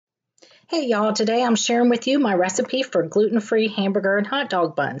Hey y'all, today I'm sharing with you my recipe for gluten-free hamburger and hot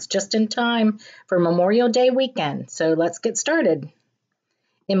dog buns, just in time for Memorial Day weekend. So let's get started.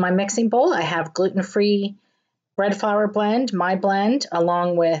 In my mixing bowl, I have gluten-free bread flour blend, my blend,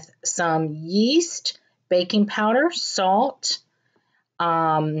 along with some yeast, baking powder, salt,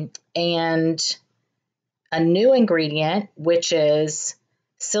 and a new ingredient, which is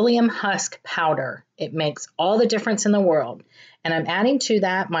psyllium husk powder. It makes all the difference in the world. And I'm adding to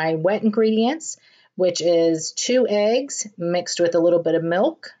that my wet ingredients, which is 2 eggs mixed with a little bit of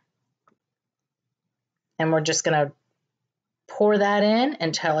milk. And we're just going to pour that in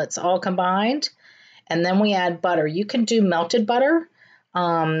until it's all combined. And then we add butter. You can do melted butter.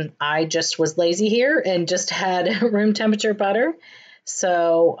 I just was lazy here and just had room temperature butter.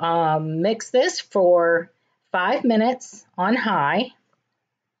 So mix this for 5 minutes on high.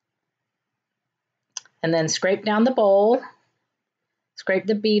 And then scrape down the bowl. Scrape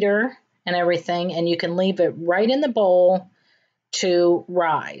the beater and everything, and you can leave it right in the bowl to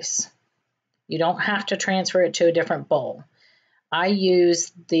rise. You don't have to transfer it to a different bowl. I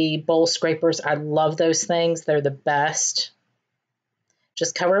use the bowl scrapers. I love those things. They're the best.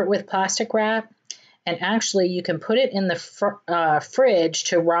 Just cover it with plastic wrap, and actually you can put it in the fridge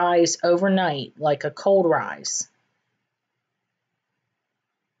to rise overnight, like a cold rise.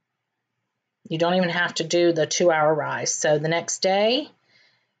 You don't even have to do the 2-hour rise. So the next day,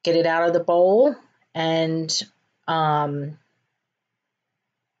 get it out of the bowl and go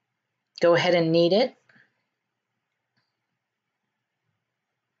ahead and knead it.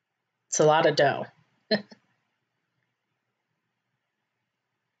 It's a lot of dough.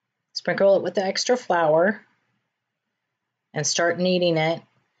 Sprinkle it with the extra flour and start kneading it.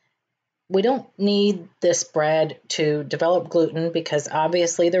 We don't need this bread to develop gluten because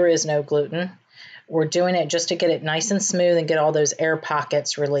obviously there is no gluten. We're doing it just to get it nice and smooth and get all those air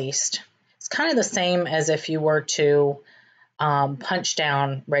pockets released. It's kind of the same as if you were to punch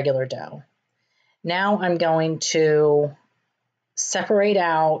down regular dough. Now I'm going to separate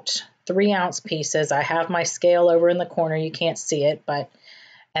out 3-ounce pieces. I have my scale over in the corner. You can't see it,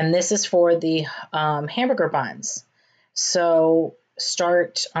 and this is for the hamburger buns. So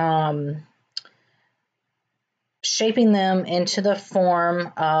start shaping them into the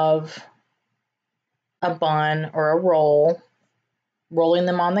form of a bun or a roll, rolling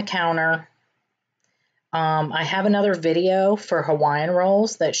them on the counter. I have another video for Hawaiian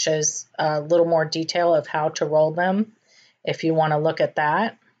rolls that shows a little more detail of how to roll them. If you want to look at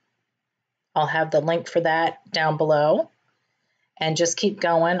that, I'll have the link for that down below. And just keep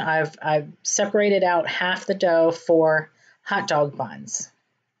going. I've separated out half the dough for hot dog buns.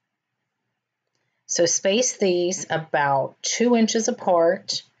 So space these about 2 inches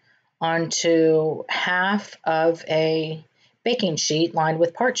apart onto half of a baking sheet lined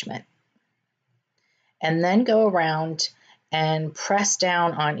with parchment. And then go around and press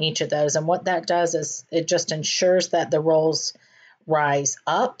down on each of those. And what that does is it just ensures that the rolls rise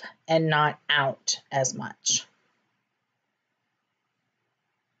up and not out as much.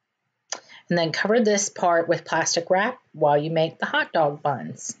 And then cover this part with plastic wrap while you make the hot dog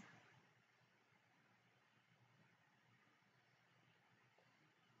buns.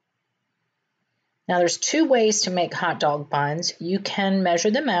 Now there's 2 ways to make hot dog buns. You can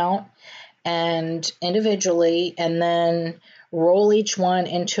measure them out and individually and then roll each one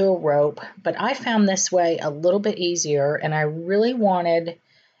into a rope. But I found this way a little bit easier, and I really wanted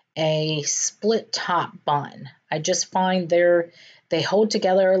a split top bun. I just find they hold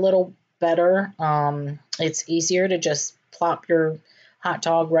together a little better. It's easier to just plop your hot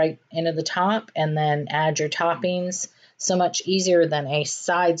dog right into the top and then add your toppings. So much easier than a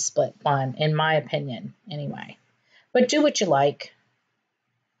side split bun, in my opinion, anyway. But do what you like.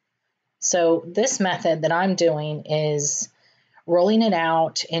 So this method that I'm doing is rolling it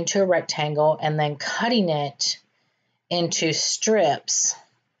out into a rectangle and then cutting it into strips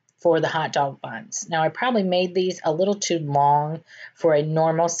for the hot dog buns. Now I probably made these a little too long for a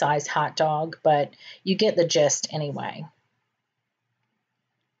normal size hot dog, but you get the gist anyway.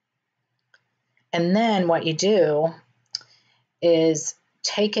 And then what you do is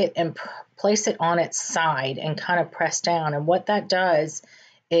take it and place it on its side and kind of press down. And what that does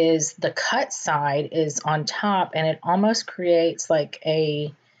is the cut side is on top, and it almost creates like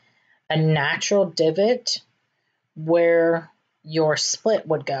a natural divot where your split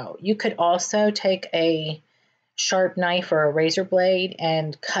would go. You could also take a sharp knife or a razor blade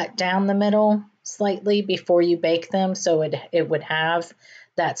and cut down the middle slightly before you bake them, so it would have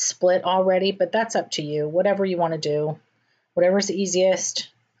that split already, but that's up to you. Whatever you want to do, whatever's easiest.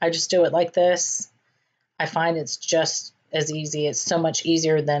 I just do it like this. I find it's just as easy. It's so much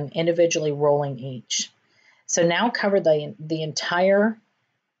easier than individually rolling each. So now cover the entire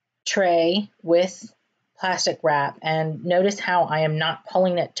tray with plastic wrap, and notice how I am not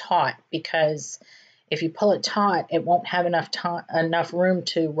pulling it taut, because if you pull it taut, it won't have enough room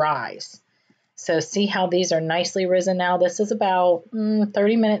to rise. So see how these are nicely risen now? This is about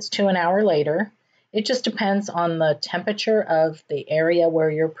 30 minutes to an hour later. It just depends on the temperature of the area where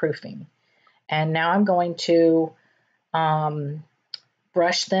you're proofing. And now I'm going to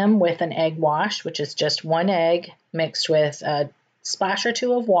brush them with an egg wash, which is just 1 egg mixed with a splash or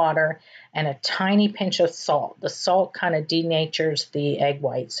 2 of water and a tiny pinch of salt. The salt kind of denatures the egg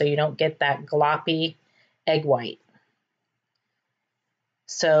white, so you don't get that gloppy egg white.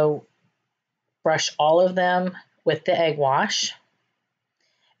 So brush all of them with the egg wash.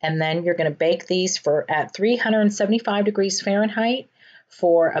 And then you're going to bake these at 375 degrees Fahrenheit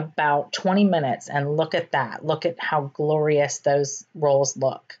for about 20 minutes. And look at that. Look at how glorious those rolls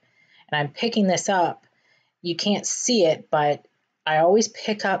look. And I'm picking this up. You can't see it, but I always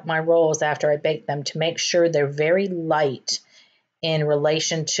pick up my rolls after I bake them to make sure they're very light in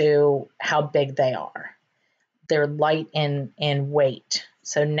relation to how big they are. They're light in weight.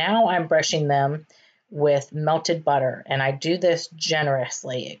 So now I'm brushing them with melted butter, and I do this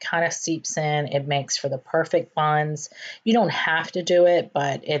generously. It kind of seeps in. It makes for the perfect buns. You don't have to do it,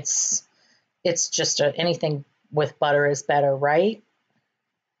 but it's just anything with butter is better, right?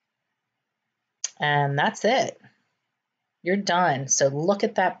 And that's it. You're done. So look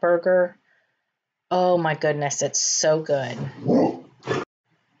at that burger. Oh my goodness, it's so good.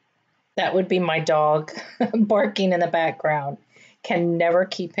 That would be my dog barking in the background. Can never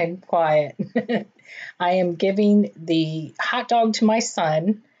keep him quiet. I am giving the hot dog to my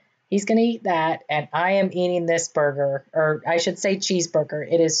son. He's going to eat that, and I am eating this burger, or I should say cheeseburger.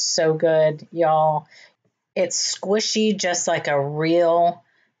 It is so good, y'all. It's squishy, just like a real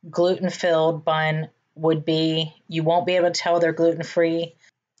gluten-filled bun would be. You won't be able to tell they're gluten-free.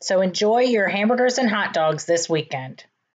 So enjoy your hamburgers and hot dogs this weekend.